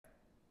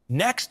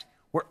Next,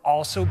 we're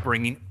also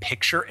bringing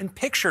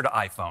picture-in-picture to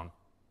iPhone.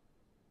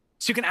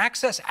 So you can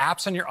access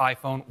apps on your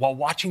iPhone while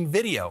watching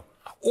video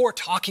or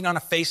talking on a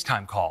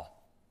FaceTime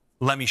call.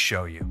 Let me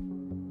show you.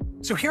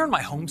 So here on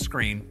my home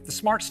screen, the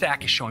Smart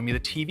Stack is showing me the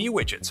TV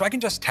widget, so I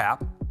can just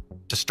tap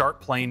to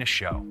start playing a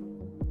show.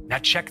 Now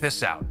check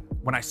this out.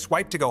 When I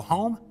swipe to go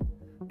home,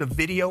 the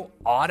video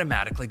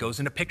automatically goes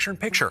into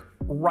picture-in-picture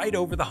right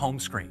over the home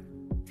screen.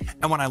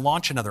 And when I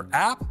launch another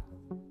app,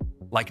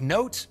 like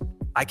Notes,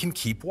 I can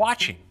keep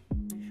watching.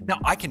 Now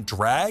I can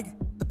drag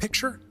the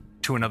picture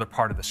to another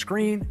part of the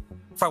screen.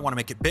 If I want to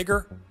make it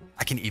bigger,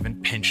 I can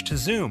even pinch to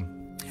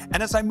zoom.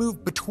 And as I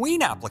move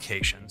between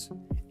applications,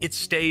 it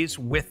stays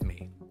with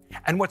me.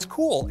 And what's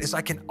cool is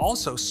I can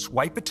also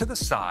swipe it to the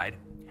side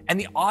and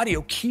the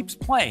audio keeps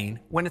playing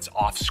when it's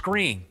off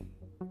screen.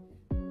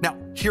 Now,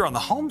 here on the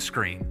home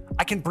screen,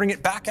 I can bring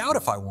it back out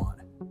if I want.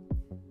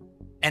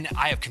 And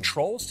I have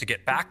controls to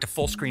get back to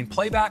full screen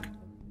playback,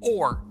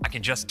 or I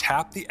can just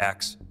tap the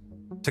X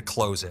to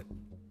close it.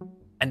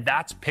 And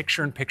that's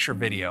picture-in-picture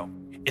video.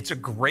 It's a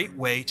great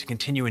way to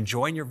continue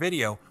enjoying your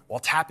video while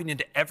tapping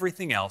into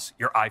everything else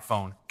your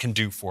iPhone can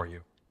do for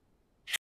you.